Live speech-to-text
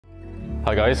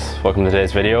Hi guys, welcome to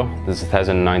today's video. This is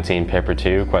 2019 paper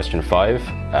 2, question 5.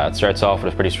 It starts off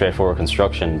with a pretty straightforward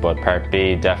construction, but part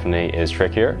B definitely is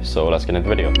trickier, so let's get into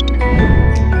the video.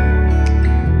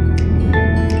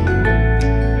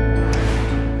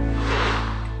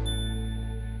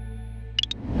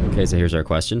 Okay, so here's our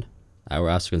question. We're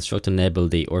asked to construct and label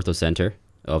the orthocenter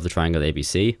of the triangle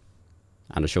ABC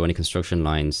and to show any construction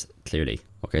lines clearly.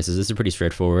 Okay, so this is pretty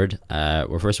straightforward.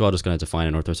 We're first of all just going to define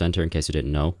an orthocenter in case you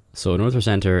didn't know. So an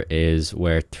orthocenter is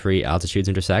where three altitudes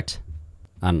intersect,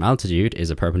 and an altitude is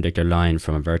a perpendicular line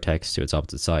from a vertex to its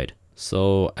opposite side.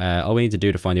 So all we need to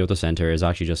do to find the orthocenter is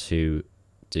actually just to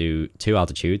do two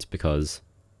altitudes, because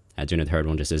doing a third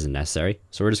one just isn't necessary.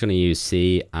 So we're just going to use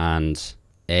C and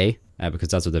A because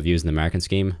that's what they've used in the American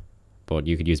scheme, but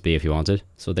you could use B if you wanted.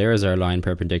 So there is our line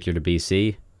perpendicular to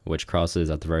BC, which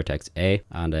crosses at the vertex A,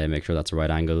 and make sure that's a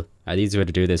right angle. The easiest way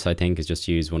to do this, I think, is just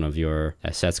use one of your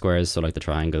set squares, so like the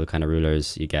triangle kind of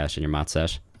rulers you get in your math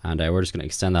set. And we're just going to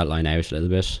extend that line out a little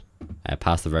bit,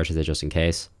 past the vertices just in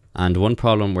case. And one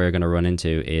problem we're going to run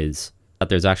into is that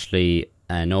there's actually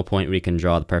no point we can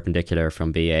draw the perpendicular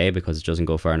from BA because it doesn't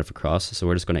go far enough across. So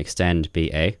we're just going to extend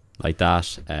BA like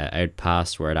that out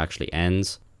past where it actually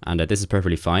ends. And this is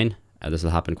perfectly fine. This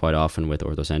will happen quite often with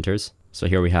orthocenters. So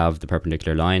here we have the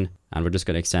perpendicular line, and we're just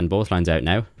going to extend both lines out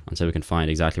now until we can find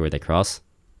exactly where they cross.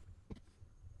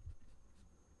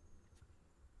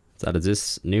 So that is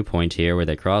this new point here where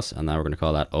they cross, and now we're going to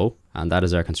call that O. And that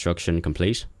is our construction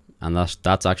complete. And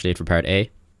that's actually it for part A.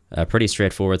 A pretty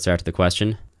straightforward start to the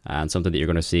question, and something that you're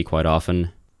going to see quite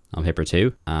often on paper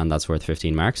 2, and that's worth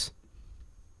 15 marks.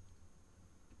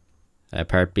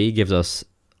 Part B gives us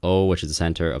O, which is the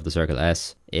center of the circle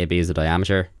S. AB is the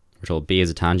diameter. We're told B is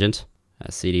a tangent.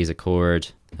 CD is a chord,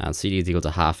 and CD is equal to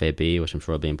half AB, which I'm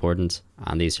sure will be important.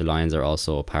 And these two lines are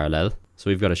also parallel. So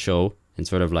we've got to show, in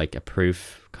sort of like a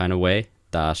proof kind of way,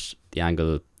 that the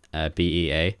angle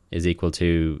BEA is equal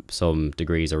to some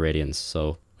degrees or radians.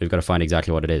 So we've got to find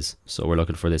exactly what it is. So we're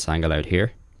looking for this angle out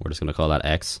here. We're just going to call that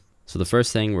X. So the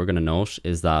first thing we're going to note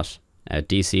is that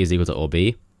DC is equal to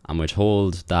OB, and we're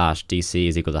told that DC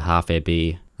is equal to half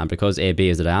AB. And because AB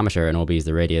is the diameter and OB is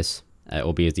the radius,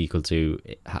 OB is equal to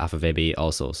half of AB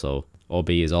also, so OB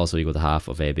is also equal to half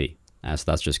of AB. So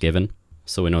that's just given.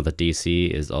 So we know that DC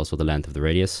is also the length of the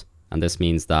radius, and this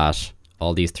means that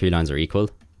all these three lines are equal,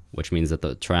 which means that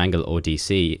the triangle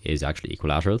ODC is actually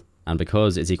equilateral. And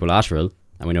because it's equilateral,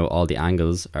 and we know all the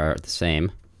angles are the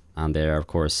same, and they are of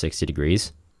course 60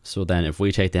 degrees. So then if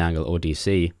we take the angle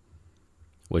ODC,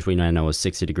 which we now know is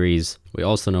 60 degrees, we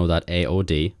also know that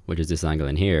AOD, which is this angle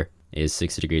in here, is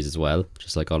 60 degrees as well,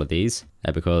 just like all of these,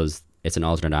 because it's an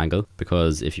alternate angle,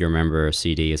 because if you remember,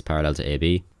 CD is parallel to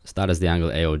AB. So that is the angle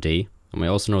AOD. And we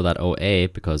also know that OA,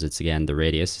 because it's again the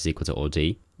radius, is equal to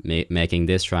OD, making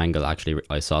this triangle actually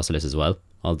isosceles as well,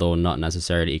 although not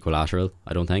necessarily equilateral,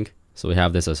 I don't think. So we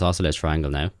have this isosceles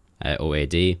triangle now,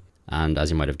 OAD, and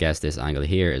as you might have guessed, this angle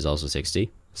here is also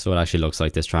 60. So it actually looks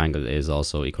like this triangle is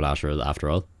also equilateral after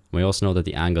all. We also know that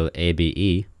the angle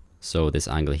ABE, so this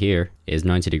angle here, is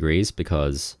 90 degrees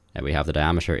because we have the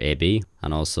diameter AB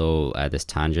and also this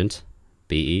tangent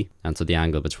BE. And so the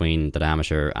angle between the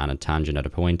diameter and a tangent at a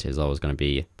point is always going to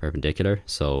be perpendicular.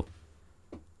 So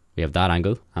we have that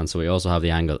angle. And so we also have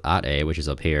the angle at A, which is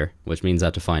up here, which means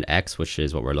that to find X, which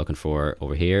is what we're looking for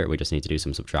over here, we just need to do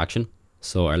some subtraction.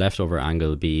 So our leftover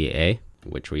angle BEA,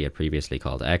 which we had previously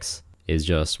called X, is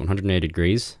just 180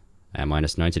 degrees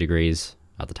minus 90 degrees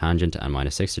at the tangent and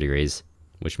minus 60 degrees,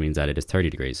 which means that it is 30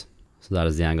 degrees. So that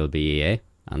is the angle BEA,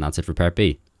 and that's it for part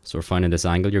B. So for finding this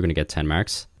angle, you're going to get 10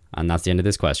 marks, and that's the end of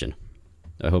this question.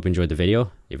 I hope you enjoyed the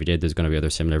video. If you did, there's going to be other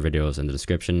similar videos in the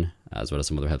description, as well as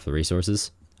some other helpful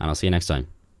resources, and I'll see you next time.